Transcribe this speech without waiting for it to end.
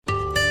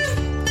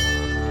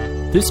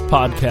This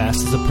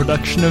podcast is a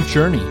production of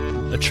Journey,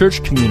 a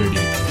church community,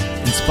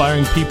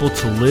 inspiring people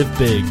to live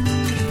big.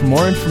 For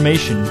more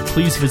information,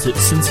 please visit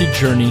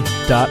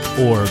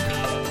cincyjourney.org.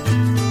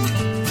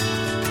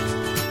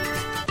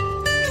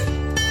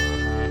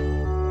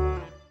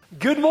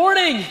 Good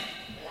morning.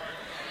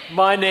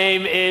 My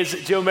name is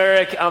Joe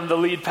Merrick. I'm the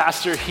lead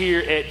pastor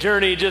here at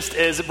Journey. Just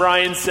as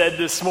Brian said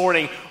this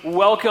morning,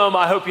 welcome.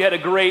 I hope you had a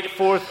great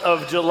 4th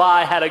of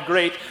July, had a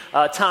great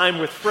time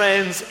with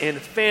friends and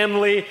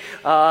family.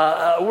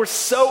 We're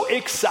so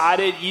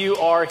excited you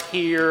are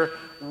here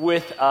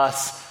with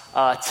us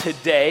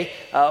today.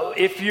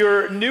 If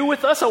you're new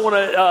with us, I want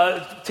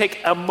to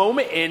take a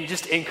moment and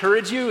just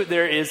encourage you.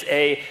 There is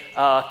a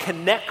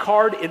Connect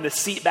card in the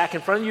seat back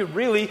in front of you.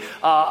 Really,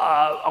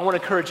 I want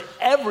to encourage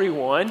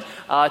everyone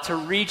to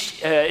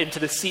reach into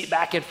the seat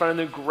back in front of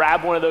them,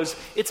 grab one of those.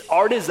 It's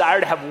our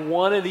desire to have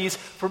one of these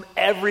from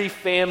every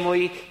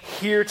family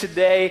here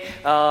today.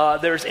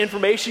 There's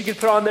information you can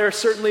put on there,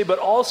 certainly, but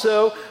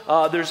also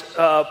there's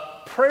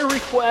prayer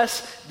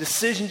requests,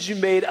 decisions you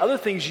made, other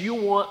things you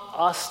want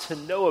us to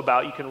know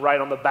about. You can write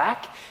on the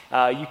back.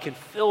 You can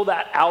fill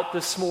that out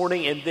this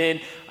morning. And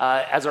then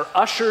as our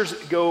ushers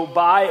go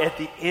by at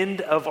the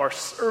end of our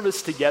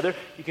service together,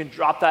 you can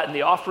drop that in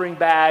the offering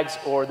bags,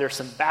 or there's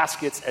some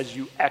baskets as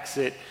you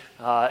exit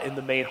in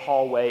the main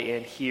hallway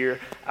and here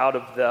out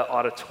of the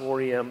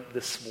auditorium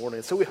this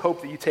morning. So we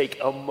hope that you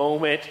take a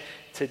moment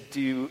to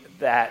do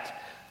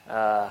that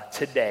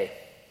today.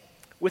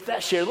 With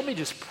that shared, let me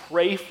just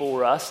pray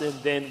for us, and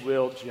then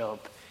we'll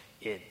jump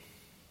in.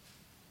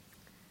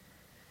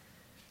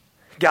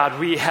 God,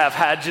 we have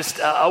had just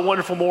a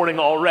wonderful morning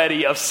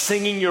already of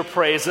singing your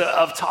praise,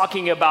 of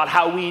talking about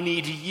how we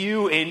need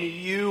you and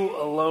you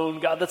alone.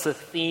 God, that's a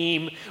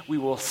theme we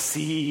will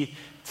see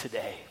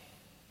today.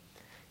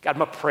 God,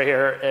 my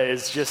prayer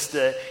is just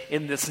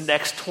in this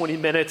next 20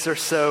 minutes or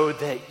so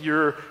that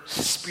your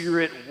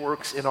Spirit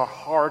works in our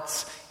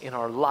hearts, in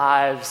our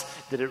lives,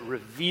 that it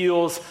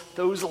reveals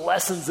those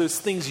lessons, those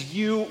things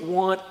you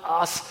want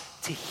us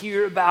to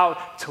hear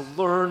about, to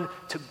learn,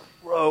 to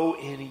grow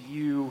in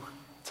you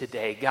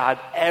today. God,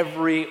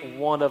 every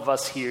one of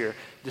us here,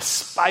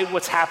 despite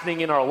what's happening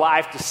in our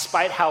life,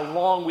 despite how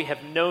long we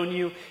have known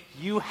you,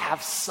 you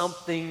have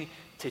something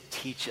to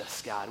teach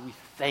us, God. We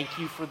thank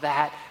you for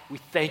that. We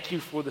thank you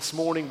for this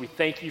morning. We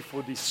thank you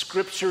for these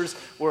scriptures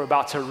we're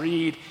about to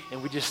read.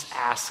 And we just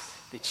ask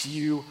that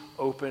you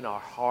open our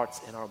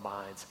hearts and our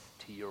minds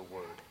to your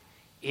word.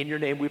 In your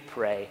name we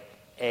pray.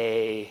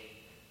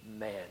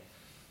 Amen.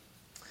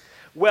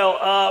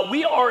 Well,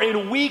 we are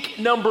in week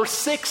number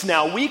 6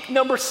 now. Week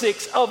number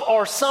 6 of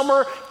our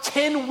summer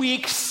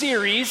 10-week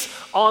series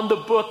on the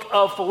book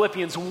of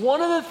Philippians.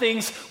 One of the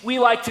things we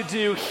like to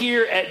do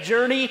here at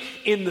Journey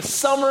in the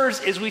summers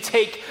is we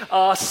take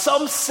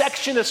some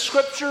section of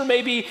scripture.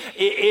 Maybe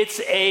it's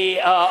a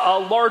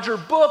larger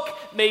book.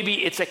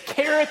 Maybe it's a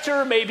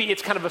character. Maybe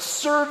it's kind of a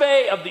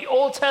survey of the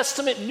Old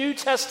Testament, New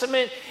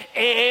Testament.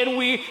 And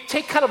we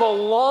take kind of a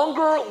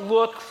longer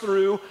look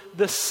through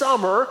the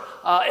summer,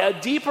 a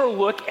deeper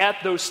look at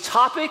those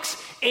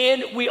topics.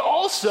 And we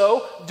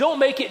also don't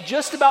make it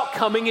just about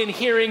coming and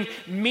hearing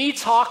me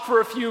talk for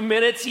a few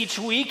minutes each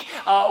week.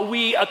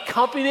 We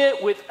accompany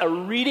it with a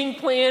reading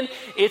plan.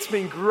 It's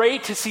been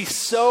great to see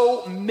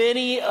so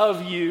many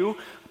of you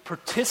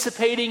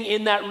participating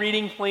in that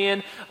reading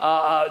plan.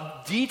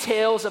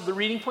 Details of the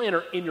reading plan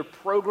are in your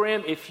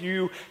program if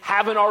you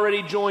haven't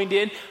already joined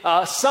in.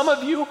 Some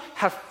of you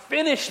have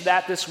finished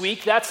that this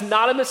week. That's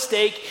not a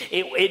mistake.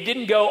 It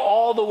didn't go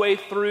all the way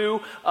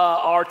through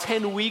our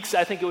 10 weeks.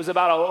 I think it was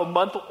about a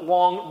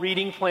month-long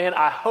reading plan.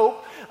 I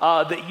hope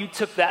that you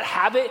took that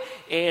habit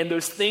and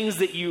those things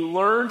that you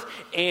learned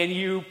and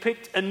you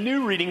picked a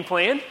new reading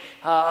plan,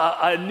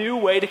 a new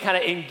way to kind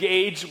of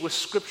engage with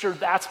Scripture.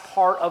 That's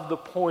part of the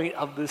point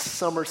of this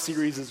summer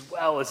series as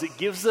well, is it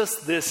gives us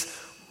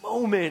this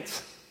moment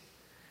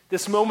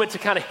to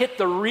kind of hit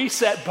the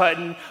reset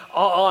button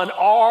on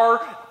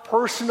our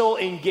personal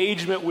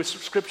engagement with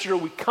Scripture.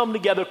 We come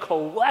together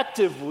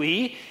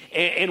collectively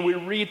and we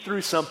read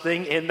through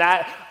something, and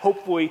that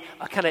hopefully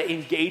kind of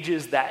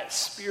engages that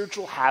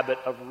spiritual habit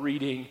of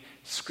reading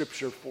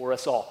Scripture for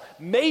us all.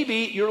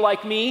 Maybe you're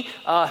like me,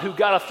 who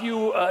got a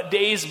few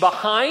days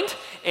behind,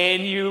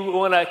 and you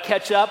want to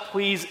catch up.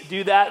 Please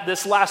do that.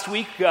 This last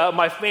week,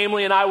 my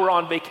family and I were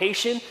on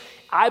vacation.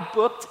 I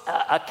booked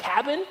a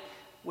cabin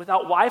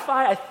without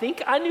Wi-Fi. I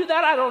think I knew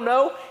that. I don't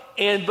know.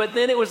 But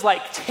then it was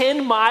like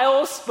 10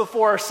 miles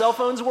before our cell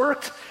phones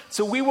worked.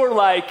 So we were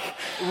like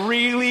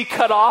really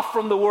cut off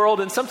from the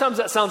world. And sometimes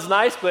that sounds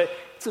nice, but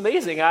it's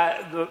amazing.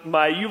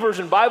 My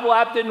YouVersion Bible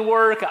app didn't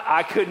work.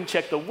 I couldn't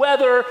check the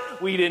weather.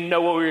 We didn't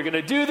know what we were going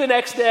to do the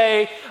next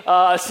day.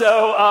 I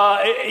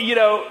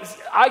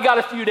got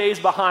a few days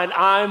behind.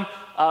 I'm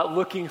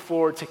looking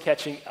forward to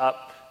catching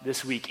up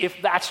this week.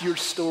 If that's your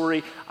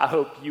story, I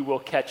hope you will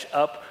catch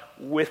up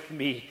with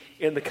me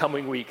in the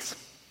coming weeks.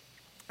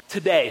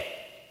 Today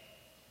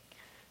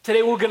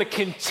we're going to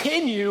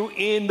continue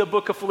in the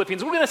book of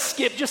Philippians. We're going to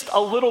skip just a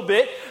little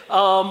bit.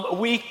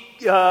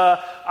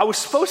 I was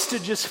supposed to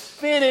just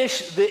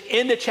finish the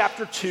end of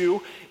chapter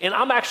 2, and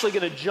I'm actually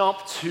going to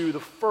jump to the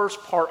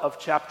first part of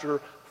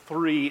chapter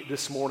 3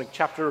 this morning.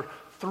 Chapter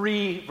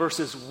 3,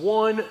 verses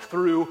 1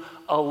 through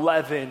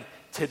 11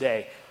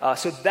 today.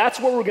 So that's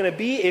where we're going to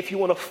be. If you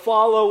want to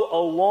follow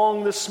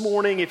along this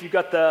morning, if you've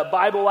got the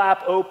Bible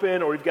app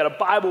open or you've got a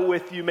Bible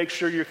with you, make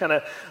sure you're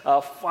kind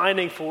of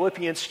finding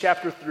Philippians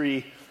chapter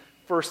 3,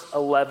 first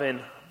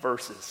 11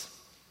 verses.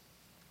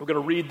 We're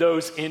going to read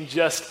those in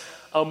just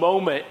a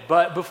moment.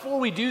 But before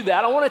we do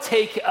that, I want to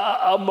take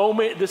a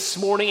moment this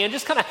morning and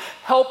just kind of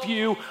help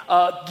you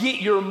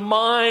get your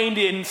mind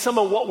in some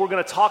of what we're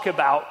going to talk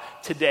about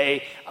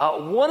today.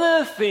 One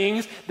of the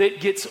things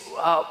that gets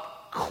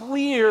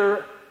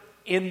clear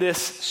in this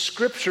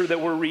scripture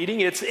that we're reading,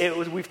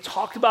 we've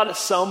talked about it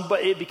some,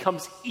 but it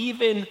becomes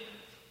even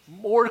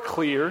more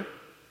clear,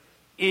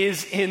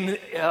 is in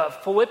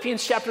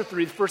Philippians chapter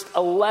 3, the first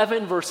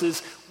 11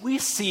 verses, we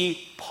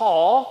see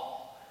Paul.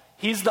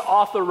 He's the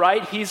author,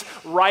 right? He's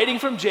writing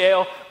from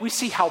jail. We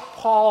see how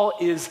Paul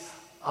is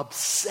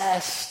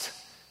obsessed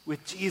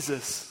with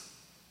Jesus.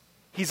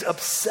 He's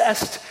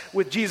obsessed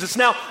with Jesus.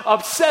 Now,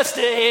 obsessed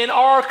in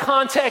our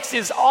context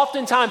is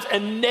oftentimes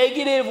a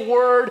negative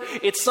word.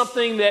 It's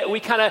something that we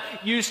kind of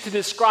use to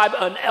describe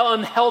an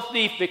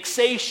unhealthy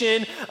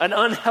fixation, an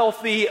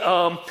unhealthy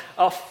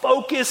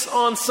focus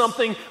on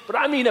something. But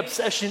I mean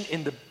obsession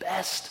in the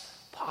best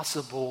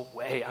possible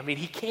way. I mean,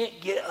 he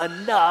can't get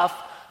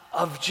enough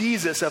of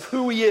Jesus, of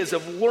who he is,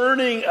 of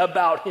learning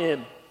about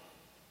him.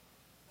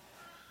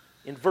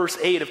 In verse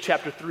 8 of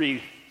chapter 3,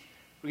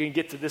 we're going to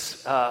get to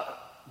this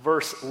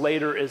verse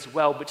later as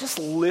well, but just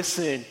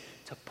listen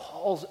to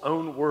Paul's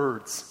own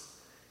words.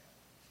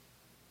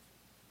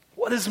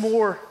 What is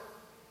more?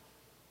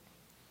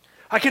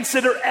 I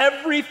consider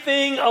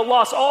everything a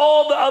loss,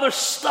 all the other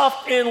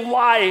stuff in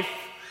life,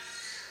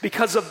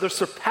 because of the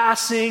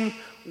surpassing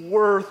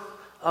worth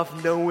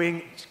of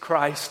knowing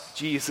Christ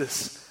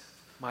Jesus,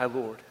 my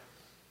Lord.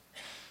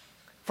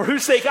 For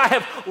whose sake I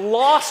have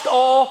lost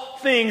all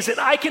things, and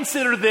I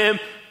consider them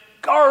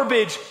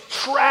garbage,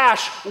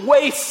 trash,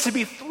 waste to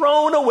be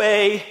thrown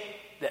away,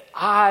 that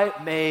I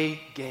may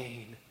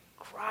gain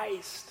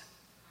Christ.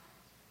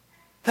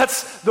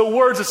 That's the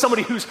words of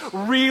somebody who's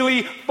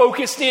really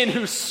focused in,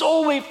 who's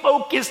solely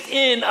focused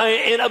in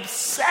and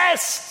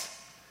obsessed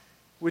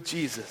with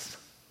Jesus.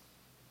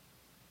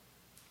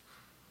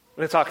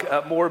 I'm going to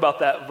talk more about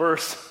that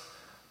verse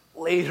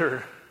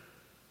later.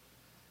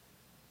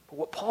 But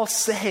what Paul's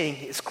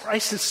saying is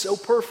Christ is so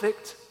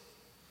perfect.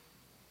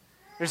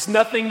 There's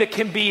nothing that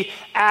can be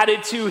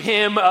added to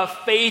him.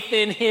 Faith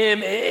in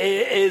him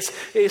is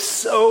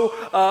so,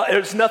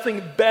 there's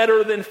nothing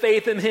better than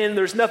faith in him.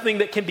 There's nothing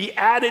that can be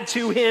added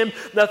to him,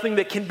 nothing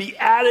that can be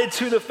added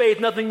to the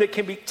faith, nothing that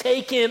can be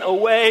taken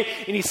away.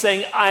 And he's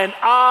saying, and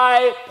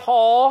I,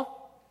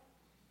 Paul,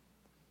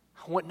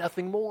 I want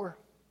nothing more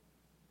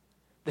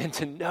than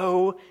to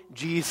know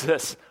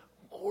Jesus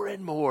more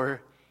and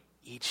more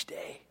each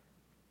day.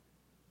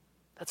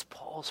 That's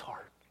Paul's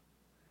heart.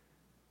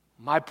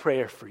 My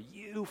prayer for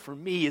you, for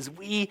me, is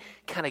we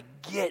kind of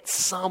get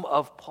some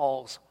of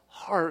Paul's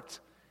heart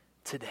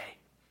today.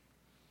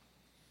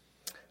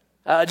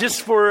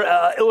 Just for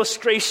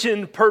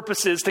illustration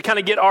purposes, to kind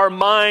of get our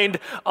mind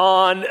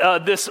on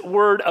this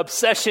word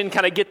obsession,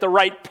 kind of get the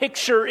right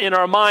picture in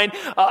our mind,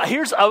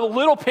 here's a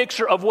little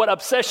picture of what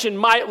obsession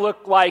might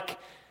look like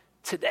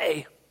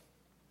today.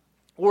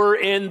 We're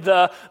in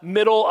the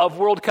middle of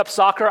World Cup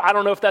soccer. I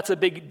don't know if that's a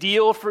big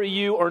deal for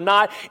you or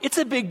not. It's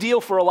a big deal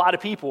for a lot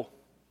of people.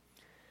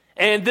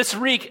 And this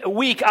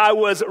week I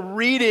was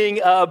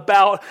reading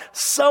about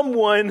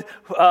someone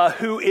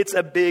who it's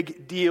a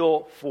big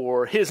deal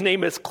for. His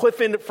name is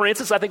Clifton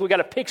Francis. I think we got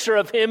a picture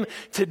of him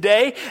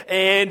today.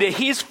 And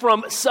he's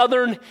from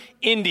southern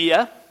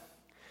India.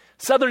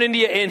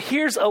 And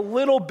here's a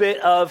little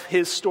bit of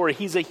his story.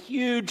 He's a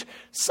huge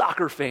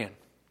soccer fan.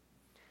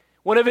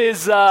 One of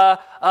his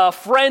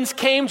friends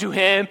came to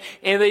him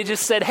and they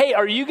just said, hey,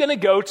 are you going to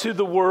go to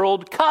the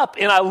World Cup?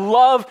 And I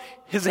love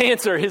his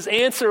answer. His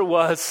answer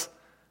was,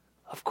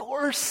 of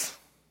course.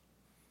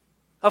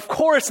 Of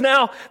course.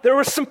 Now, there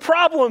were some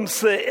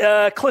problems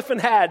that Clifton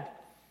had.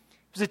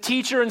 He was a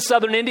teacher in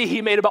southern India.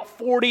 He made about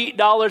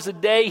 $40 a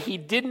day. He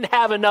didn't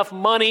have enough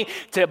money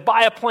to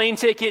buy a plane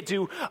ticket,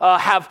 to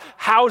have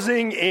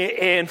housing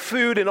and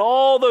food and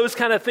all those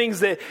kind of things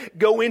that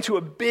go into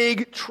a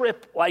big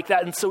trip like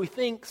that. And so he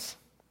thinks,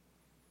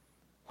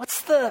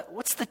 what's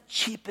the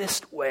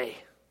cheapest way?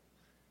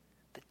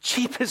 The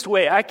cheapest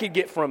way I could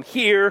get from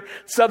here,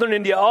 southern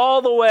India,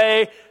 all the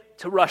way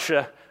to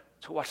Russia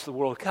to watch the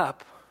World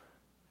Cup.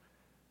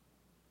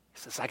 He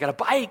says, I got a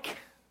bike.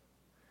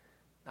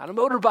 Not a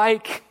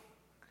motorbike.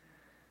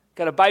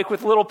 Got a bike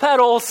with little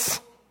pedals.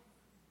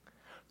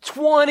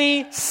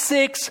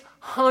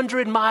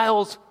 2,600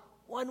 miles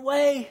one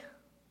way.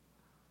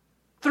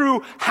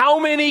 Through how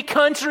many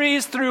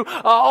countries? Through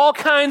all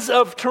kinds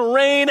of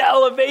terrain,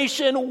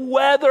 elevation,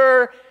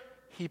 weather.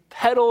 He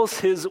pedals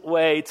his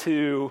way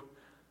to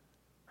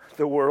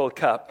the World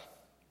Cup.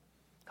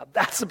 Now,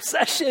 that's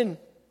obsession.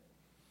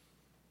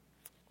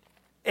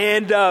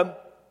 And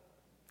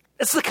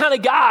it's the kind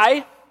of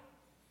guy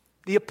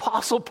the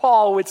Apostle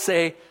Paul would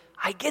say,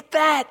 I get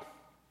that.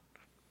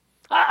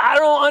 I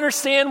don't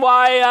understand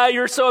why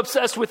you're so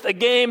obsessed with a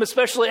game,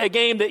 especially a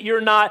game that you're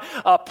not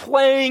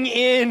playing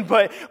in.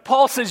 But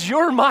Paul says,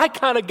 you're my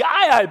kind of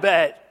guy, I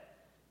bet.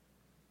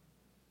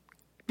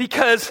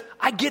 Because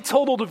I get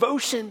total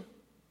devotion.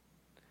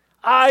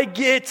 I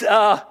get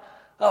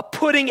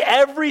putting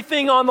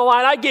everything on the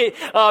line. I get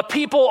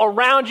people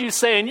around you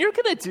saying, you're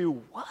going to do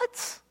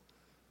what?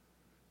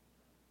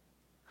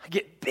 I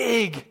get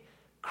big,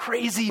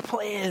 crazy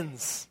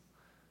plans.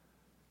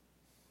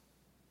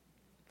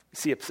 We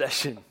see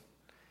obsession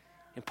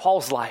in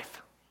Paul's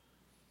life.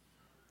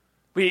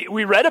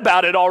 We read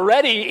about it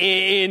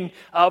already in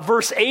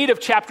verse 8 of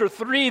chapter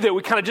 3 that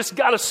we kind of just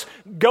got us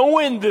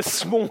going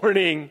this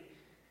morning.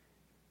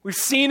 We've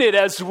seen it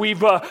as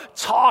we've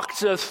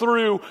talked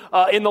through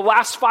in the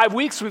last 5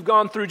 weeks. We've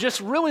gone through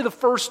just really the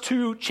first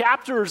 2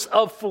 chapters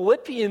of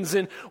Philippians.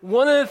 And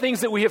one of the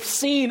things that we have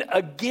seen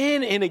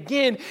again and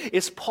again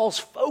is Paul's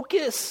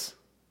focus.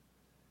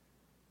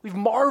 We've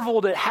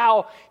marveled at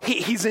how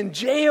he's in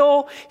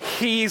jail,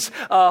 he's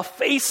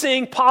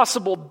facing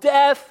possible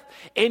death,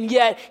 and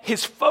yet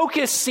his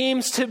focus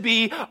seems to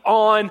be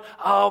on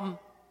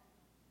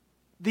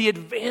the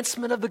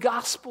advancement of the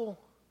gospel.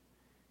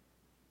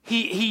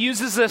 He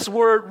uses this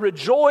word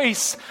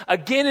rejoice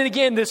again and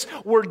again, this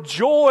word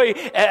joy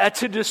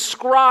to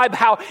describe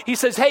how he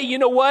says, hey, you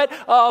know what,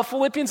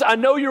 Philippians, I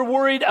know you're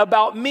worried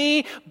about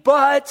me,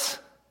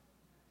 but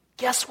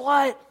guess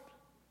what?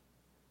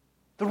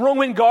 The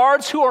Roman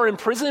guards who are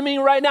imprisoning me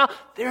right now,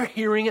 they're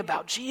hearing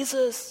about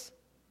Jesus.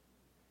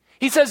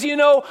 He says, you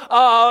know,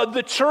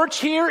 the church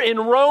here in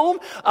Rome,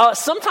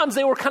 sometimes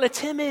they were kind of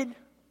timid,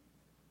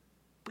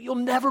 but you'll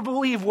never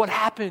believe what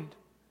happened.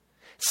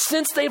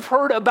 Since they've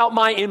heard about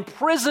my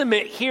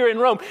imprisonment here in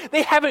Rome,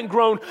 they haven't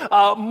grown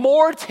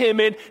more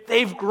timid,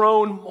 they've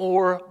grown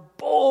more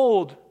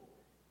bold.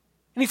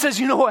 And he says,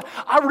 you know what?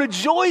 I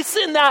rejoice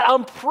in that.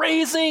 I'm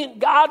praising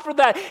God for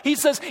that. He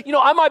says, you know,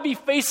 I might be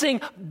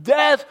facing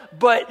death,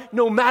 but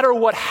no matter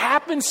what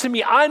happens to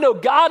me, I know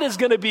God is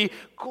going to be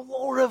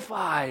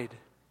glorified.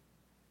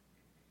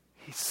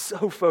 He's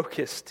so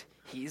focused.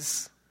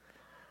 He's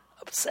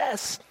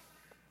obsessed.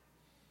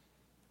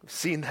 We've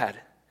seen that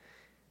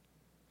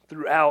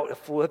throughout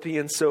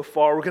Philippians so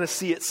far. We're going to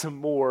see it some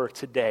more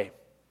today.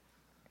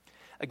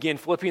 Again,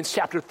 Philippians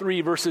chapter 3,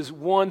 verses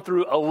 1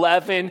 through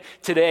 11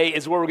 today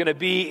is where we're going to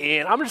be.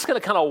 And I'm just going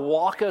to kind of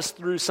walk us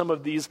through some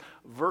of these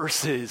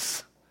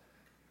verses.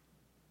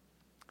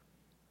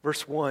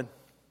 Verse 1.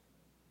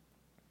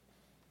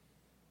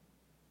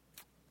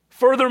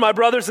 Further, my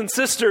brothers and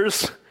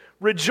sisters,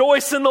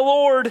 rejoice in the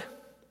Lord.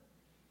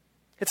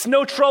 It's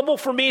no trouble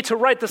for me to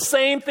write the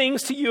same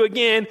things to you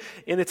again,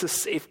 and it's a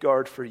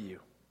safeguard for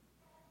you.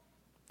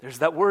 There's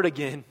that word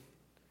again.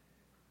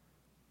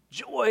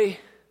 Joy.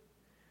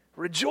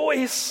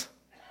 Rejoice.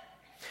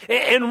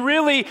 And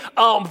really,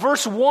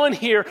 verse 1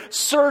 here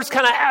serves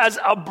kind of as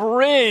a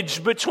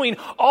bridge between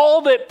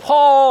all that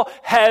Paul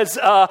has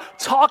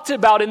talked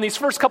about in these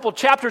first couple of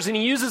chapters. And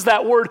he uses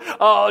that word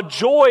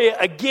joy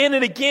again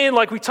and again,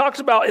 like we talked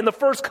about in the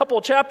first couple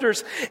of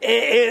chapters,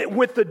 and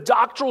with the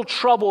doctrinal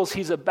troubles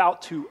he's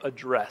about to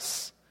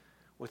address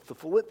with the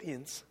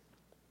Philippians.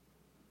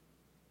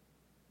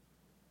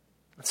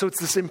 And so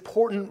it's this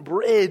important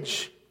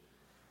bridge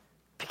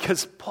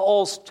because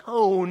Paul's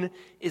tone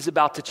is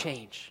about to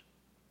change.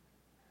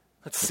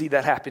 Let's see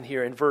that happen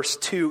here in verse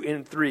 2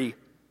 and 3.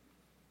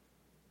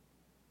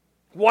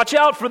 Watch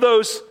out for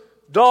those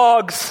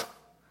dogs,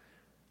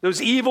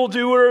 those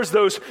evildoers,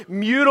 those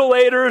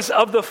mutilators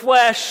of the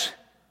flesh.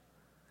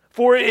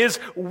 For it is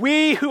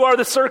we who are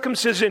the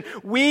circumcision,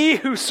 we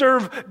who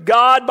serve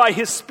God by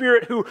His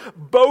Spirit, who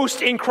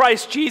boast in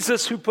Christ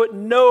Jesus, who put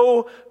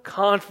no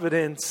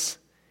confidence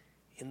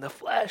in the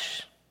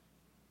flesh.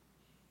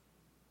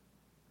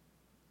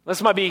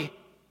 This might be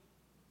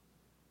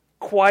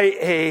quite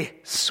a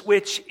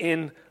switch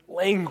in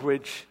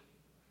language.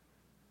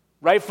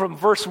 Right from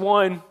verse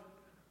 1,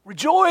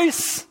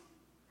 rejoice,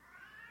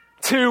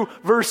 to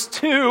verse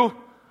 2,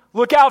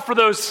 look out for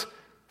those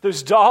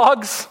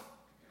dogs,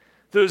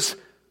 those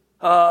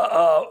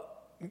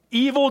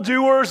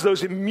evildoers,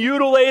 those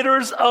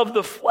mutilators of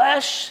the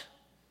flesh.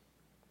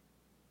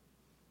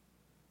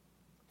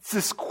 It's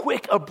this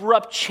quick,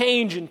 abrupt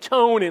change in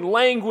tone and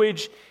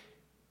language.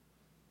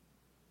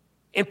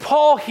 And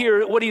Paul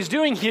here, what he's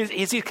doing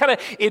is he's kind of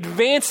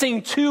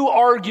advancing 2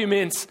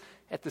 arguments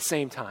at the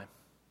same time.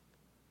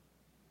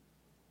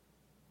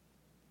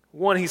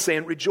 One, he's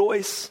saying,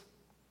 rejoice.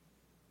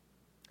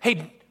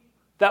 Hey,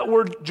 that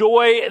word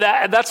joy,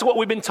 that's what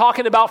we've been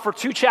talking about for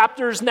 2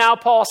 chapters now.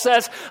 Paul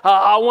says,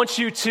 I want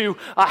you to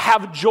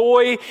have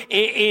joy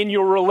in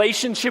your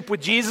relationship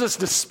with Jesus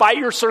despite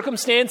your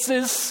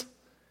circumstances.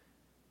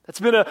 That's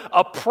been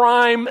a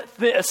prime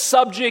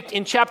subject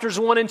in chapters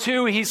 1 and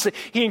 2. He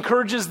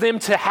encourages them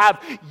to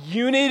have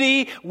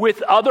unity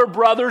with other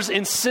brothers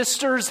and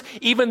sisters,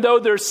 even though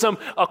there's some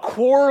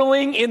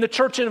quarreling in the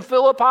church in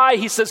Philippi.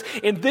 He says,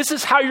 and this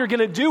is how you're going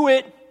to do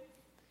it.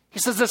 He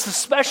says this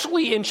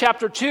especially in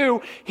chapter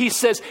 2. He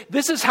says,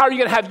 this is how you're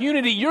going to have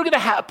unity. You're going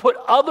to put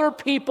other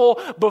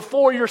people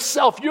before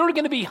yourself. You're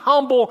going to be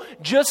humble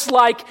just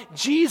like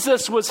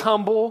Jesus was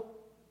humble.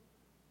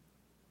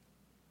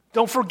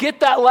 Don't forget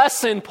that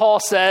lesson, Paul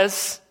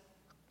says.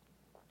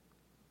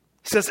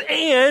 He says,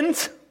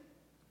 and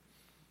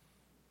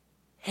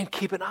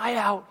keep an eye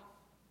out.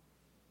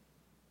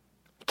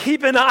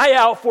 Keep an eye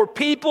out for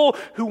people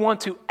who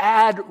want to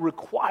add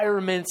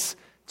requirements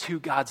to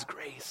God's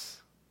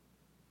grace.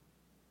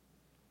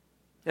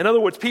 In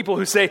other words, people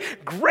who say,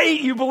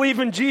 great, you believe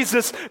in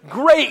Jesus.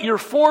 Great, you're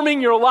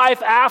forming your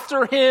life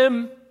after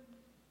him.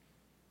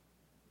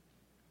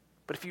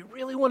 But if you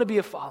really want to be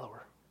a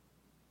follower,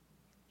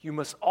 you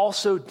must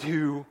also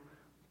do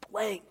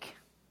blank.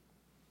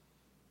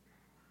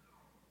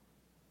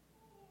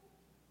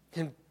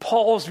 In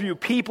Paul's view,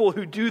 people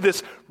who do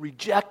this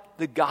reject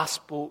the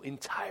gospel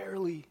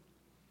entirely.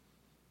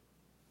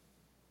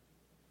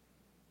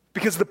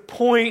 Because the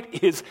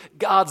point is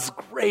God's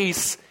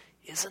grace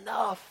is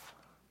enough.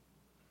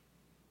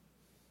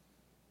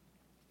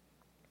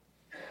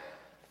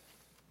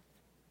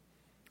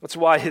 That's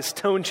why his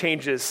tone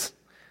changes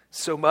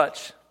so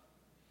much.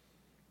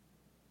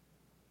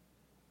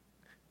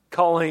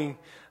 Calling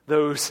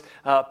those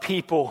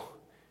people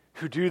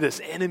who do this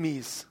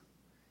enemies,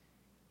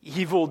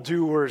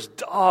 evildoers,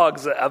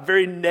 dogs, a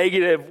very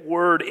negative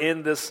word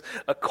in this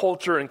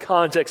culture and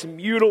context,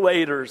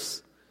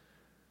 mutilators.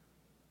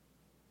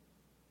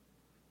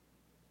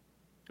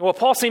 What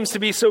Paul seems to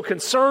be so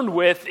concerned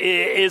with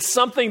is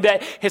something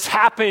that has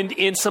happened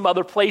in some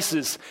other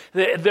places.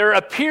 There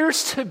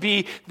appears to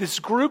be this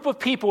group of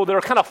people that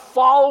are kind of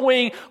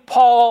following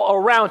Paul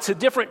around to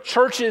different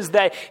churches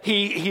that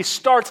he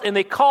starts, and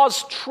they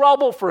cause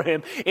trouble for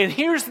him. And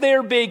here's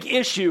their big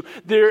issue.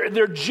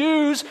 They're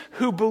Jews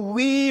who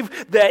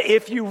believe that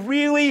if you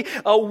really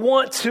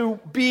want to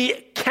be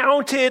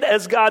counted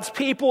as God's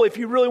people, if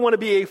you really want to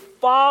be a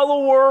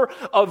follower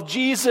of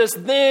Jesus,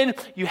 then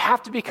you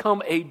have to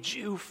become a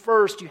Jew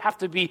first. You have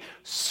to be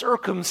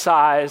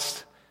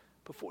circumcised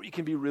before you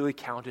can be really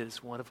counted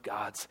as one of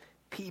God's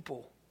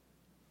people.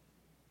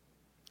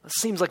 This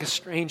seems like a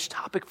strange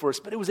topic for us,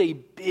 but it was a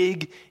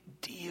big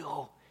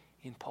deal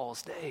in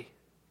Paul's day.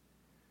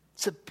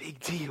 It's a big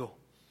deal.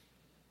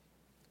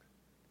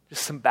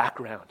 Just some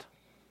background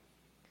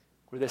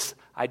where this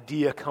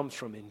idea comes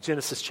from in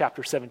Genesis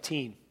chapter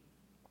 17.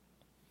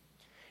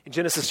 In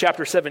Genesis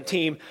chapter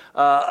 17,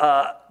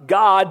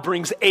 God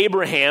brings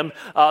Abraham,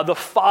 the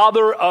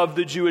father of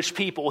the Jewish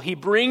people. He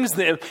brings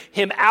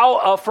him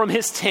out from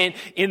his tent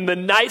in the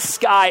night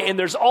sky, and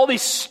there's all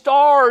these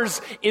stars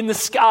in the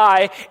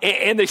sky,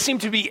 and they seem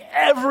to be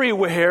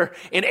everywhere.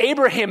 And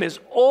Abraham is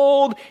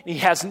old, and he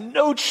has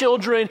no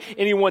children,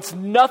 and he wants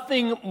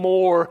nothing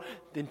more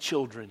than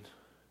children.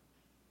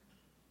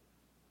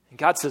 And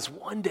God says,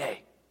 one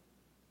day,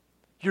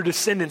 your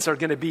descendants are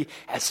going to be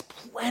as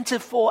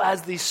plentiful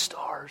as these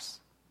stars.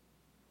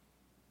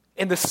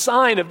 And the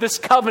sign of this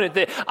covenant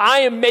that I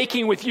am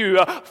making with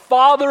you,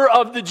 father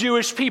of the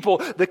Jewish people,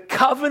 the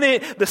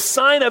covenant, the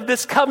sign of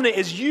this covenant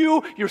is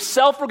you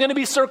yourself are going to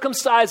be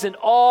circumcised, and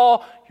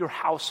all your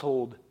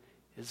household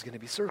is going to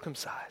be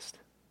circumcised.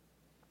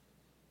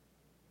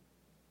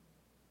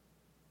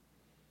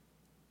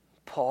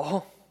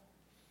 Paul,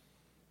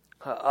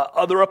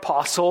 other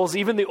apostles,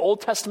 even the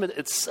Old Testament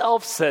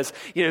itself says,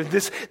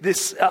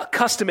 this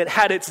custom, it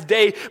had its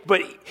day,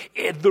 but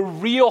the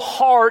real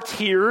heart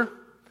here,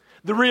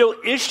 the real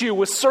issue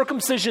was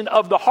circumcision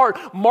of the heart,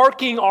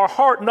 marking our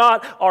heart,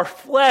 not our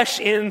flesh.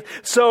 And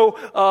so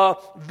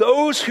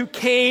those who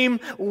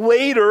came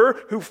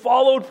later, who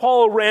followed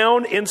Paul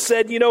around and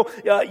said,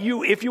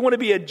 if you want to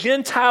be a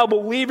Gentile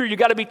believer, you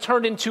got to be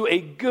turned into a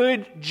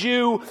good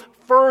Jew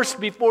first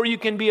before you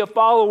can be a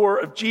follower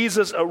of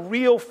Jesus, a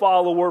real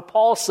follower.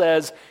 Paul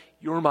says,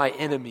 you're my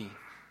enemy.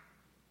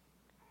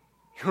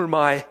 You're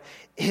my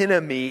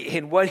enemy.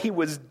 And what he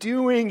was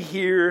doing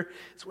here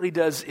is what he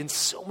does in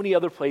so many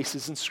other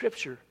places in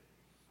Scripture.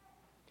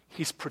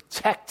 He's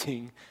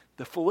protecting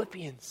the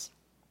Philippians.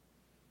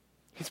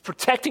 He's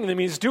protecting them.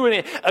 He's doing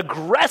it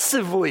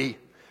aggressively.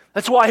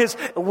 That's why his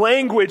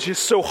language is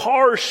so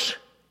harsh.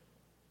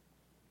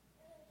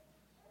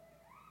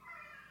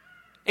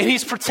 And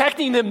he's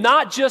protecting them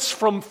not just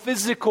from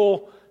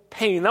physical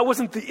pain. That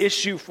wasn't the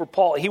issue for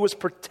Paul. He was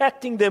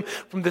protecting them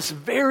from this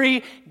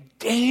very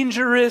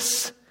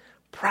dangerous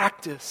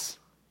practice.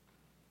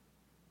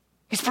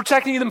 He's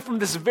protecting them from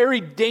this very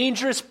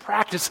dangerous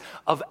practice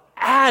of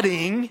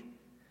adding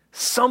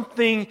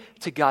something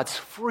to God's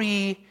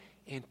free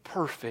and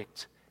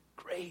perfect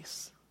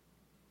grace.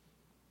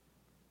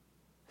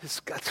 This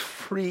God's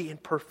free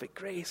and perfect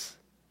grace.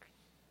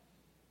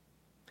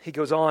 He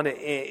goes on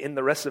in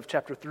the rest of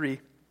chapter 3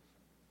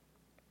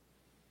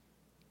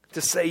 to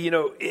say,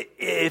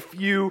 if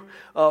you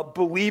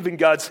believe in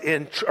God's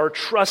and are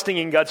trusting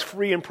in God's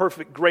free and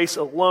perfect grace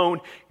alone,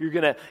 you're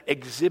going to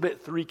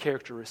exhibit 3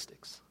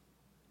 characteristics.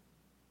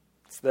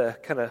 It's the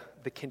kind of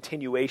the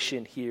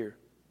continuation here.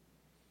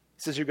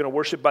 He says you're going to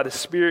worship by the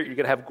Spirit, you're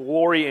going to have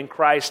glory in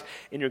Christ,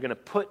 and you're going to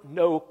put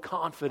no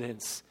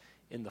confidence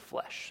in the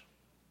flesh.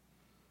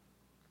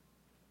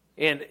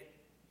 And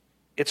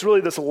it's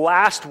really this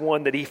last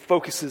one that he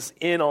focuses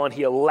in on,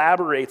 he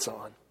elaborates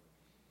on.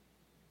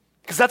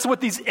 Because that's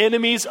what these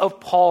enemies of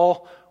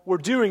Paul were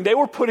doing. They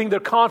were putting their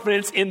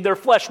confidence in their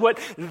flesh, what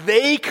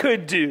they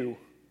could do.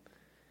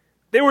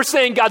 They were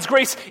saying God's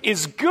grace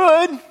is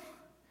good,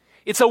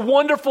 it's a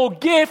wonderful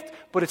gift,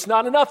 but it's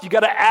not enough. You got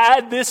to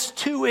add this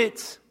to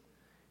it.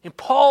 And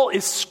Paul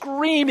is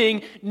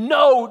screaming,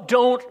 no,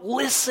 don't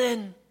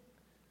listen.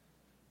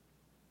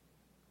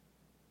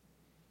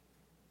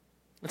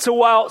 And so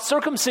while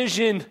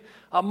circumcision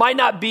might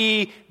not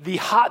be the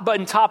hot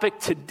button topic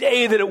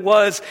today that it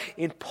was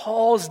in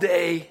Paul's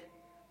day,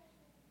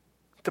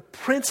 the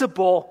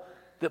principle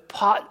that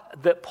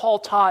Paul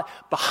taught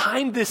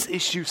behind this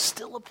issue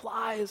still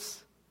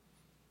applies.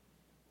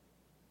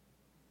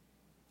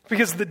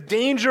 Because the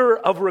danger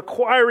of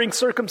requiring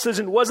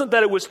circumcision wasn't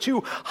that it was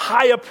too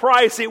high a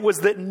price, it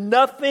was that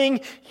nothing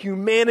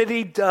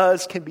humanity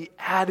does can be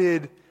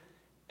added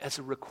as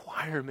a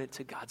requirement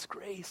to God's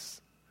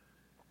grace.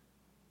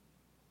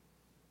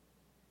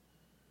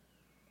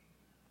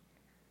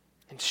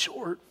 In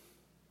short,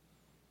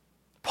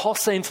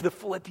 Paul's saying to the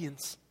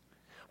Philippians,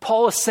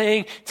 Paul is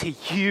saying to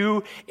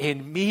you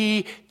and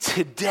me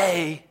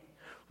today,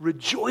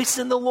 rejoice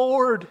in the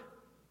Lord.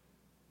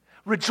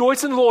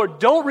 Rejoice in the Lord.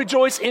 Don't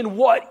rejoice in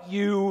what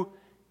you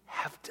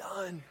have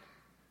done.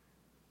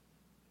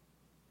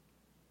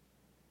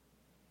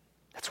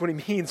 That's what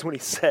he means when he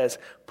says,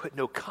 put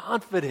no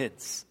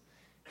confidence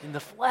in the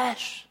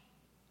flesh.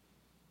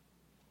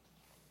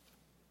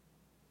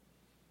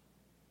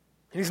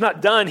 He's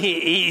not done.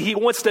 He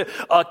wants to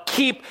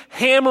keep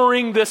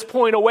hammering this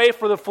point away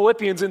for the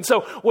Philippians. And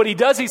so what he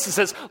does, he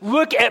says,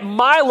 look at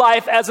my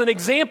life as an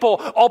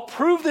example. I'll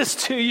prove this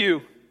to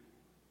you.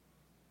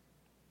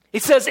 He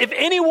says, if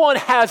anyone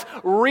has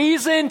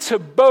reason to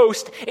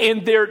boast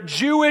in their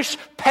Jewish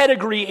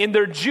pedigree, in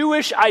their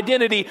Jewish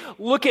identity,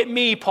 look at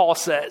me, Paul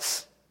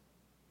says.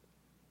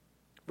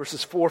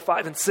 Verses 4,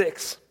 5, and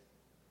 6.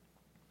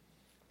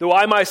 Though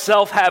I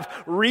myself have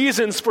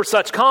reasons for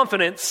such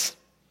confidence,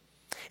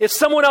 if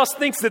someone else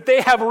thinks that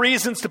they have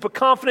reasons to put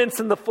confidence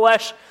in the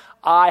flesh,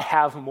 I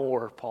have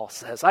more, Paul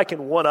says. I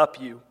can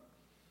one-up you.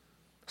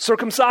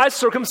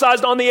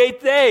 Circumcised on the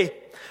 8th day,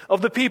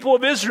 of the people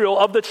of Israel,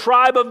 of the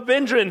tribe of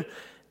Benjamin,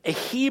 a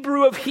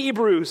Hebrew of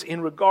Hebrews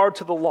in regard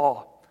to the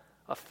law,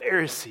 a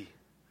Pharisee.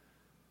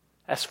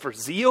 As for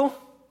zeal,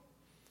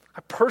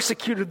 I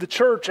persecuted the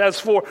church. As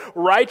for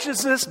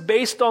righteousness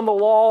based on the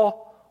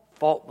law,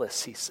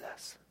 faultless, he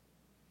says.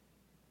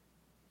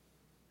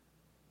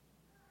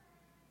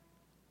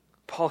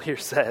 Paul here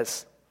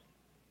says,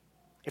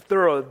 if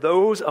there are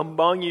those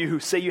among you who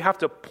say you have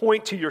to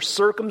point to your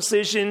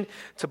circumcision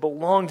to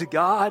belong to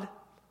God,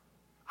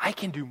 I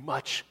can do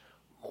much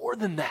more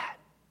than that.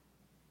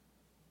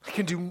 I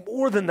can do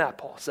more than that,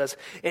 Paul says.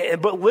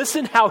 But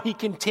listen how he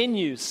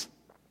continues.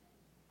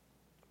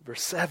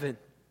 Verse 7.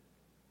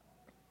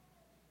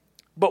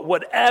 But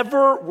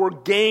whatever were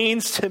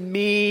gains to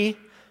me,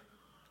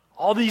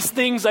 all these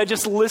things I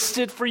just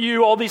listed for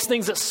you, all these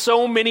things that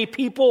so many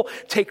people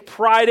take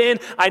pride in,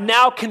 I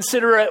now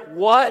consider it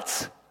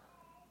what?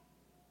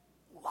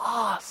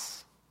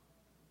 Loss.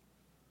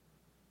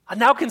 I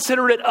now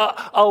consider it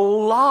a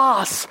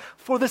loss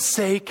for the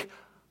sake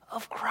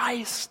of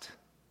Christ.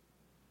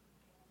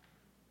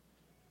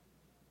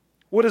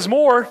 What is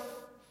more, I'm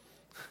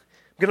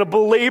going to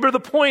belabor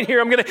the point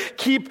here. I'm going to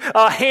keep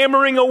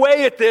hammering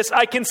away at this.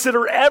 I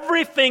consider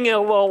everything a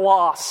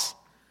loss.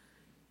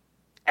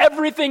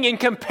 Everything in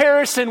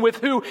comparison with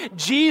who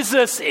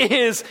Jesus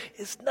is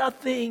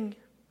nothing.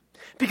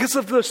 Because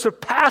of the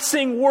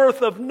surpassing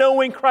worth of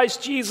knowing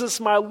Christ Jesus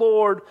my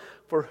Lord,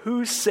 for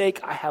whose sake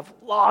I have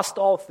lost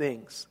all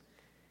things.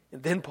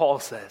 And then Paul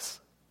says,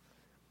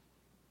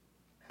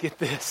 get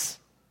this.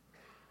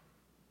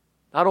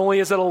 Not only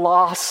is it a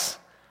loss,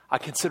 I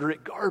consider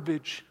it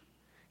garbage,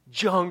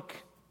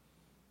 junk,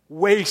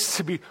 waste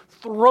to be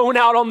thrown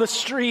out on the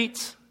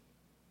streets,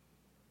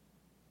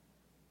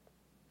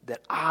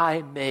 that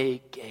I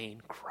may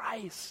gain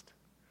Christ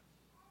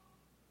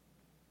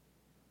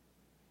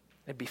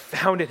and be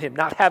found in him,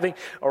 not having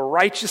a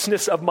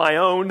righteousness of my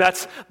own.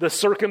 That's the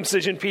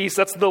circumcision piece.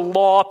 That's the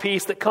law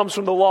piece that comes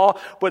from the law.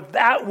 But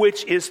that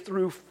which is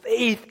through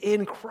faith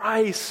in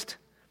Christ.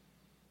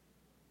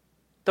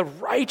 The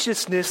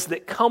righteousness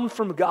that comes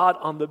from God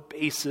on the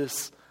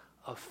basis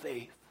of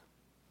faith.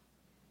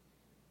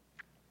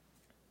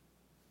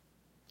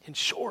 In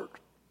short,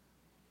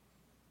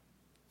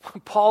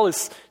 what Paul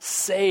is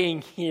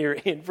saying here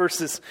in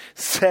verses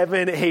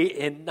 7, 8,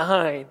 and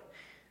 9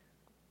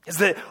 is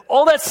that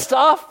all that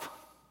stuff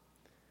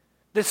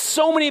that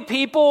so many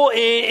people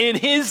in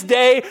his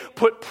day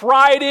put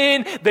pride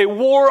in. They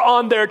wore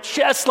on their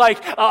chest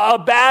like a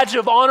badge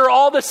of honor,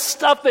 all the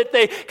stuff that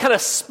they kind of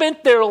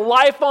spent their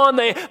life on,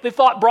 they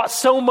thought brought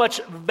so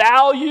much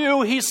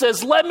value. He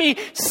says, let me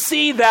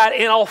see that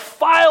and I'll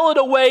file it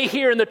away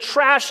here in the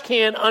trash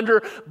can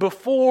under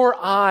before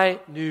I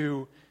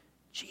knew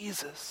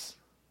Jesus.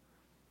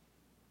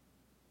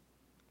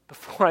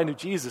 Before I knew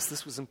Jesus,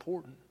 this was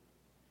important.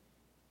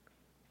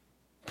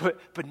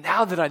 But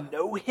now that I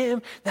know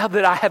him, now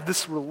that I have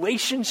this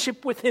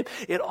relationship with him,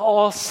 it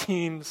all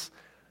seems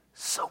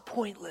so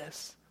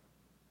pointless.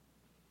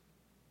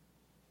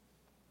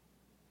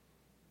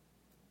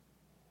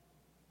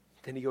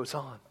 Then he goes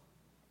on.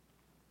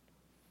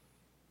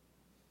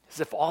 As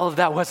if all of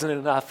that wasn't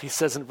enough, he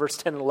says in verse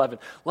 10 and 11,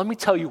 let me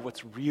tell you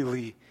what's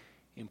really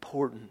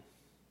important.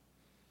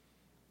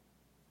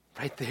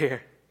 Right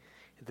there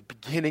at the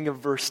beginning of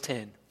verse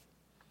 10.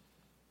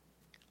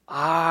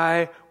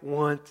 I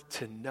want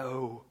to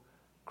know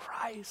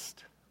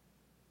Christ.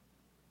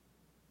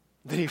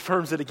 Then he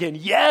affirms it again.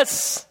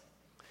 Yes,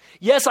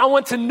 I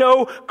want to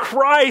know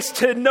Christ,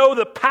 to know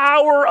the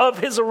power of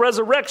his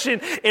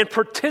resurrection and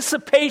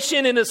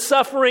participation in his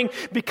suffering,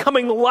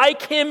 becoming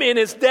like him in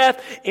his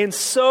death, and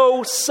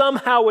so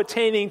somehow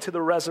attaining to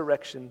the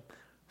resurrection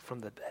from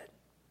the dead.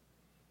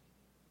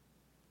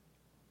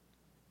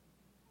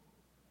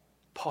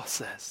 Paul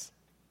says,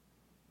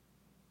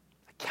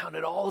 I count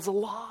it all as a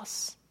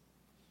loss.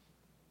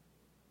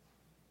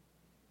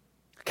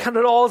 Count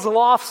it all as a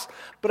loss,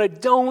 but I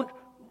don't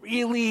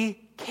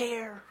really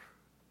care.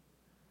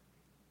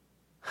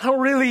 I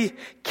don't really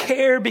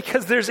care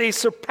because there's a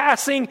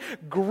surpassing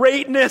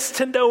greatness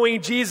to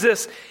knowing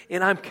Jesus,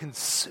 and I'm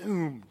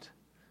consumed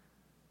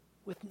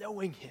with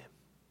knowing him.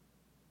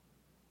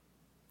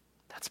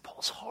 That's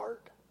Paul's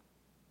heart.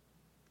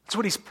 That's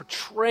what he's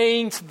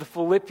portraying to the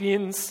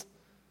Philippians.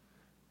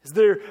 As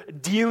they're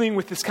dealing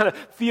with this kind of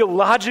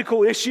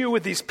theological issue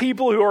with these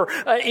people who are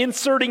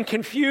inserting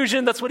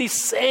confusion, that's what he's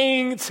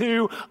saying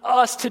to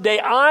us today.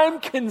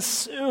 I'm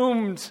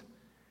consumed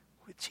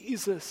with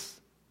Jesus.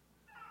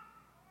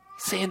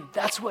 He's saying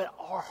that's what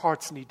our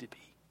hearts need to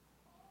be.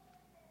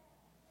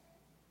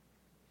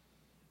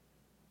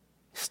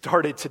 He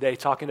started today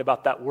talking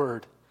about that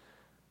word,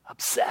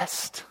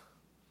 obsessed.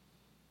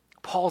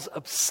 Paul's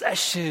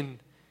obsession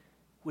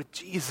with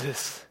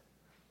Jesus.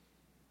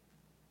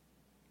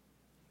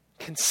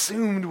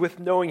 Consumed with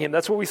knowing him.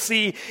 That's what we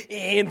see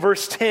in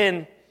verse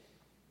 10.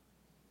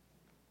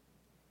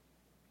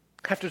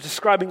 After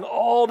describing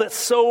all that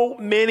so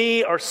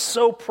many are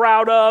so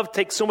proud of,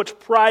 take so much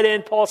pride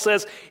in, Paul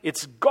says,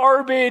 it's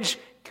garbage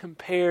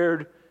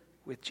compared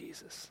with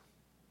Jesus.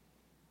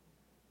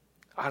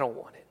 I don't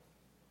want it.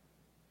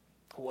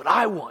 What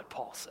I want,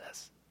 Paul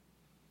says,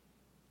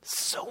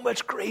 so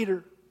much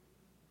greater.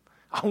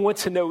 I want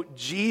to know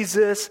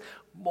Jesus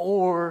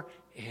more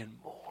and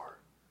more.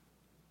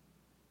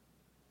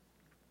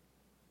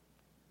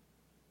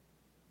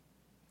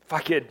 If I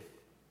could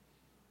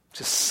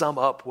just sum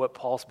up what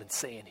Paul's been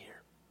saying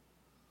here.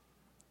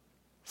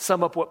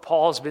 Sum up what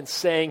Paul's been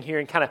saying here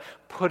and kind of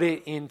put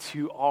it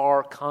into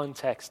our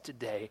context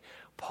today.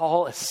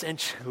 Paul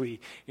essentially,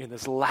 in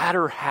this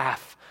latter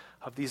half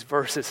of these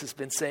verses, has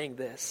been saying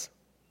this.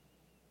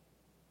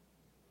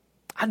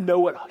 I know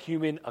what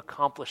human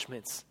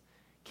accomplishments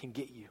can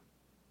get you.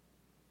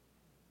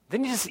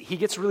 Then he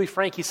gets really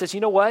frank. He says,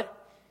 you know what?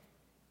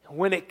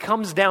 When it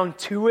comes down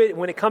to it,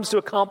 when it comes to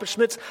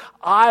accomplishments,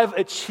 I've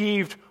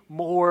achieved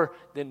more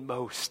than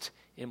most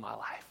in my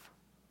life.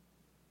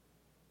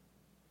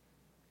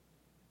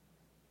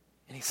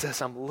 And he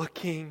says, I'm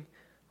looking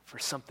for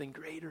something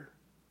greater.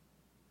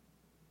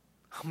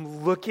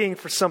 I'm looking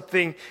for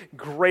something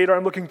greater.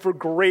 I'm looking for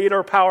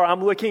greater power.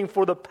 I'm looking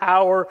for the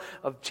power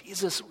of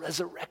Jesus'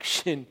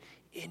 resurrection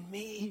in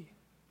me.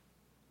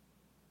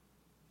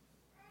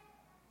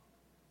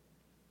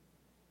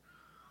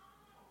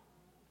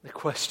 The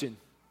question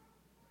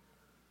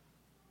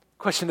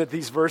that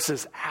these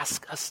verses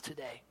ask us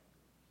today.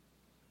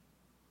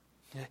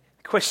 The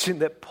question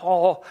that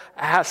Paul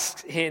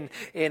asks in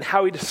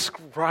how he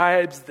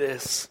describes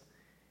this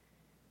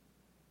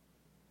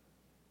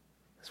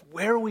is,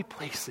 where are we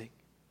placing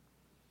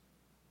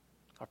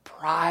our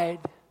pride,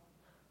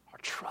 our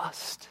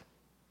trust?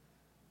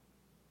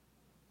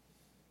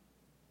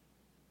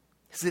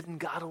 Is it in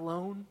God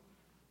alone?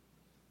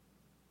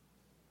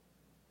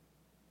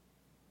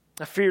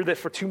 I fear that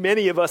for too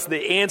many of us,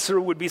 the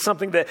answer would be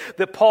something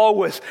that Paul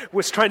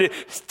was trying to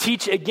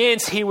teach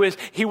against. He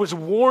was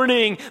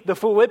warning the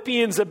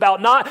Philippians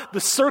about not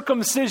the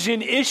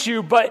circumcision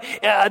issue, but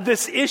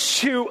this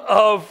issue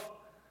of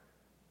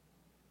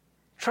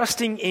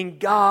trusting in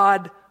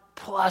God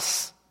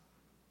plus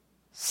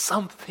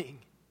something.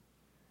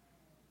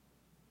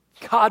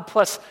 God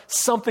plus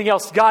something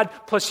else. God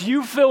plus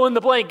you fill in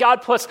the blank.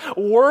 God plus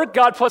work.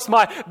 God plus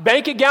my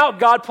bank account.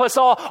 God plus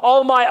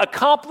all my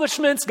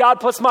accomplishments. God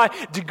plus my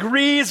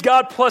degrees.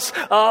 God plus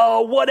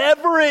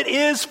whatever it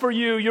is for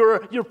you,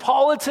 your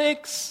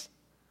politics.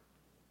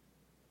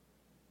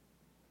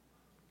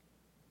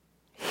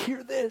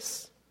 hear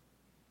this.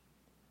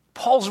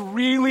 Paul's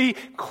really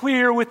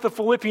clear with the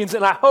Philippians,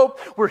 and I hope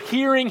we're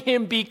hearing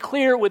him be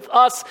clear with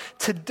us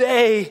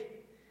today.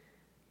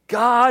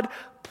 God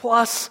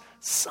plus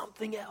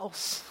something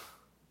else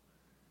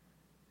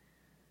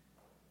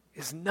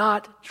is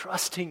not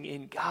trusting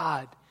in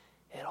God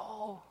at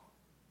all.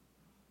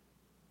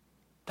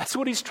 That's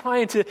what he's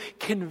trying to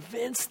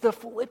convince the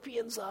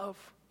Philippians of.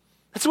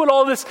 That's what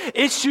all this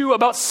issue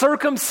about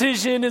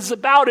circumcision is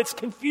about. It's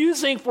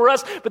confusing for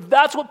us, but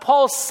that's what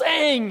Paul's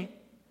saying.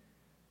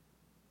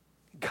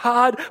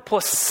 God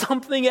plus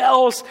something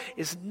else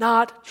is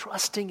not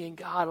trusting in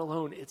God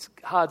alone. It's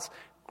God's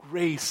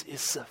grace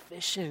is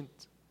sufficient.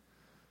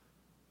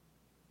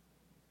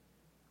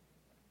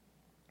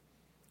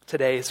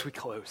 Today, as we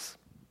close,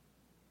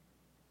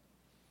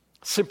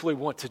 I simply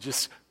want to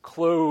just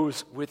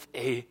close with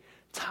a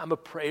time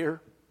of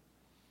prayer.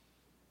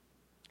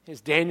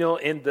 As Daniel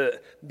and the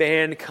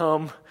band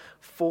come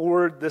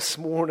forward this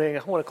morning,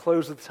 I want to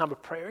close with a time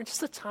of prayer and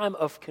just a time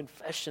of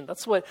confession.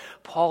 That's what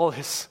Paul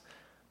is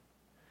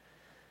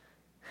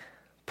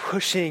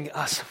pushing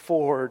us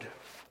forward,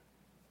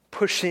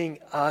 pushing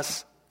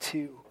us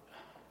to.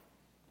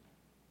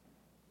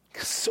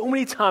 Because so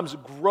many times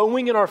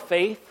growing in our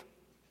faith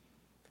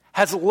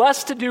has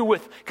less to do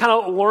with kind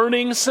of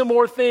learning some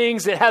more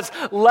things. It has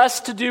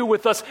less to do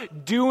with us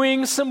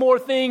doing some more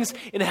things.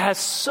 And it has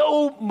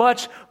so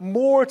much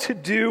more to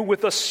do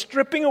with us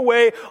stripping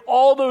away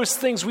all those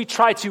things we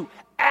try to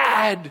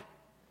add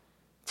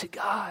to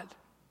God,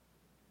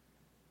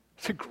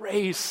 to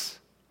grace,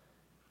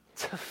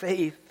 to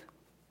faith,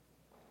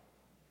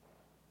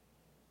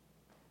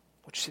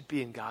 which should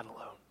be in God alone.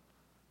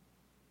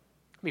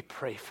 Let me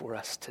pray for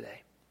us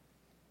today.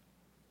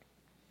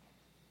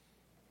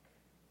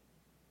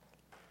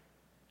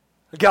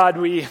 God,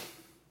 we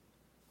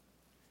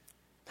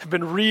have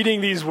been reading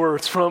these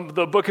words from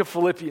the book of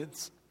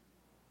Philippians.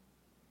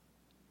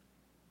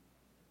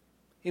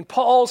 And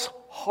Paul's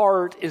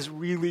heart is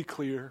really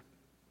clear.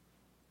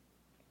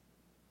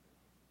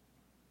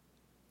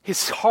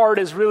 His heart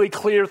is really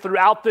clear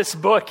throughout this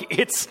book.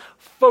 It's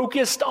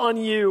focused on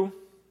you.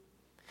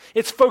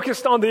 It's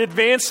focused on the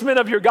advancement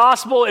of your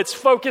gospel. It's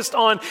focused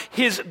on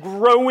his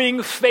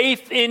growing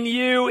faith in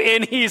you.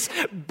 And he's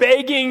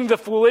begging the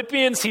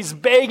Philippians, he's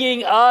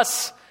begging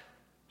us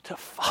to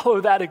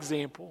follow that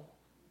example.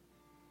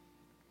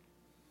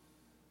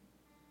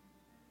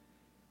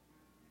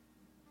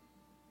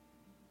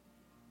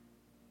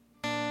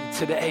 And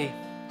today,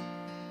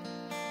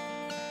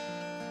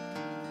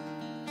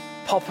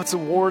 Paul puts a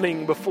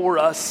warning before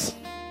us.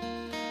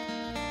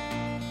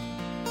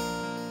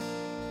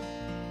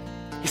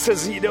 He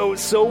says,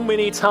 so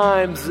many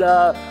times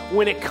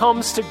when it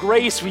comes to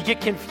grace, we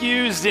get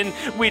confused and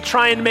we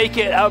try and make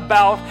it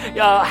about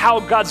how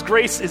God's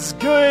grace is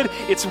good,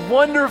 it's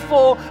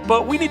wonderful,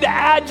 but we need to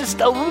add just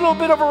a little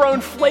bit of our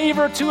own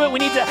flavor to it. We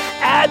need to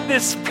add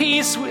this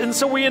piece, and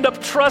so we end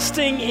up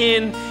trusting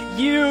in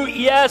you,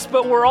 yes,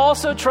 but we're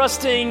also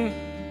trusting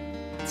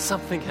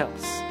something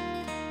else.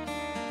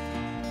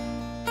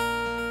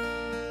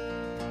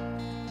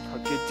 Our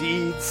good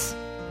deeds,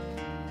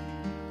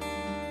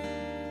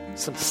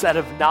 some set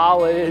of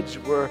knowledge.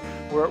 We're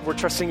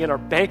trusting in our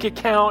bank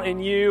account in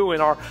you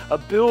and our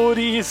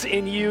abilities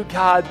in you,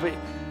 God. But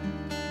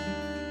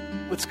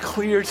what's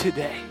clear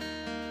today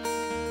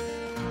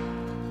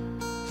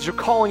is you're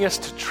calling us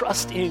to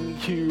trust in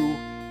you,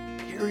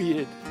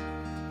 period.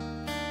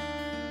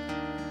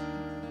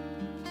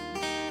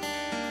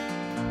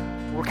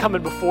 We're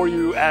coming before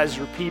you as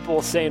your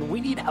people saying,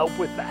 we need help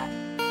with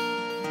that.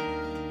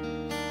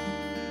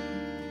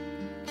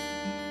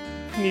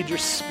 We need your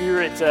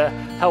Spirit to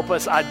help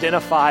us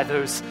identify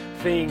those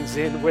things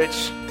in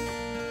which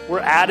we're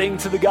adding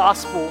to the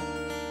gospel.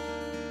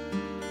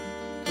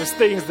 Those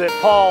things that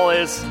Paul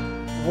is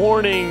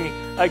warning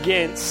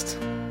against.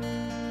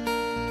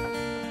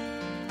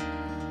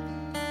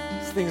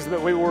 Those things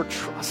that we were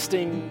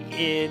trusting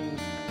in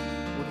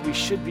when we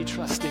should be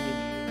trusting in you.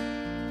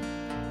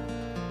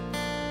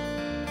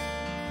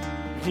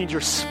 We need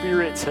your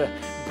Spirit to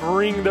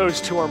bring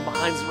those to our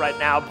minds right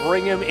now.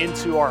 Bring them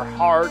into our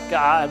heart,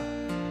 God.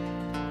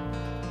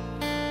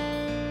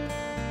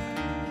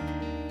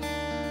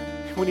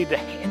 We need to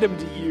hand them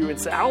to you and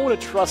say, I don't want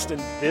to trust in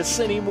this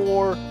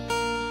anymore.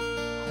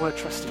 I want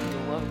to trust in you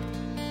alone.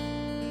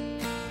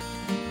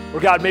 Or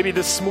God, maybe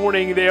this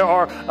morning there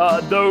are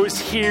those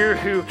here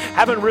who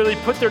haven't really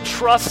put their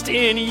trust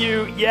in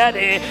you yet,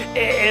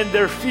 and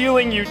they're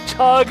feeling you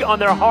tug on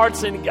their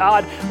hearts. And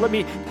God, let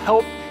me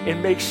help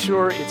and make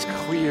sure it's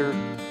clear.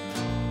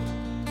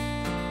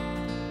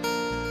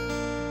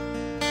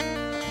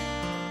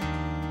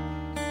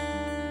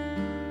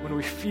 When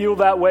we feel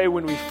that way,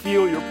 when we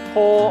feel your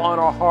pull on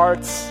our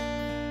hearts,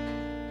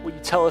 what you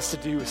tell us to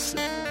do is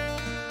simple.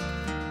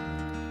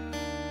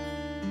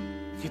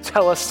 You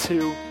tell us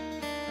to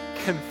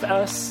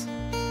confess.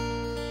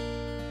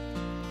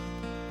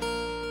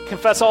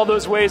 Confess all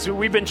those ways where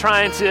we've been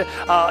trying to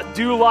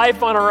do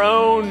life on our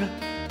own.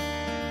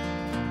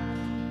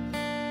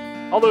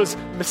 all those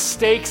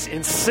mistakes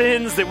and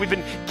sins that we've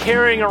been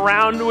carrying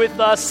around with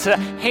us, to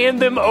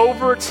hand them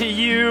over to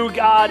you,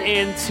 God,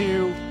 and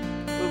to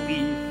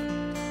believe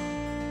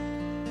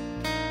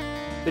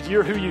that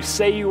you're who you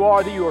say you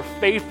are, that you are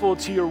faithful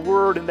to your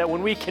word, and that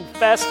when we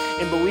confess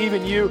and believe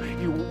in you,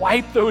 you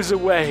wipe those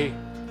away.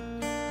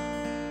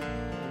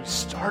 You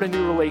start a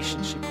new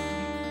relationship with you.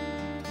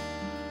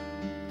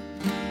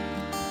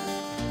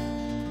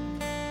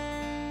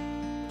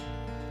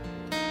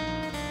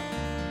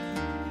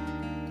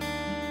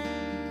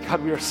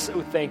 God, we are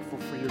so thankful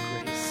for your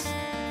grace.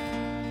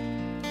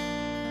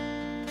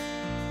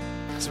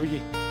 As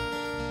we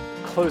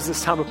close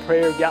this time of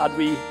prayer, God,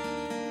 we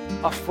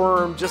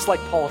affirm, just like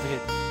Paul did,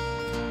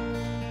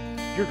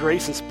 your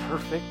grace is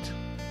perfect.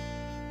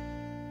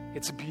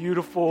 It's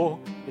beautiful.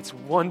 It's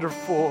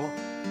wonderful.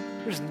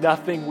 There's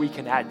nothing we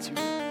can add to it.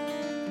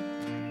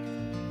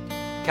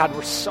 God,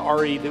 we're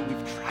sorry that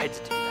we've tried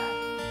to do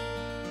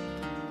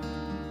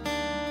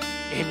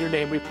that. In your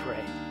name we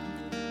pray.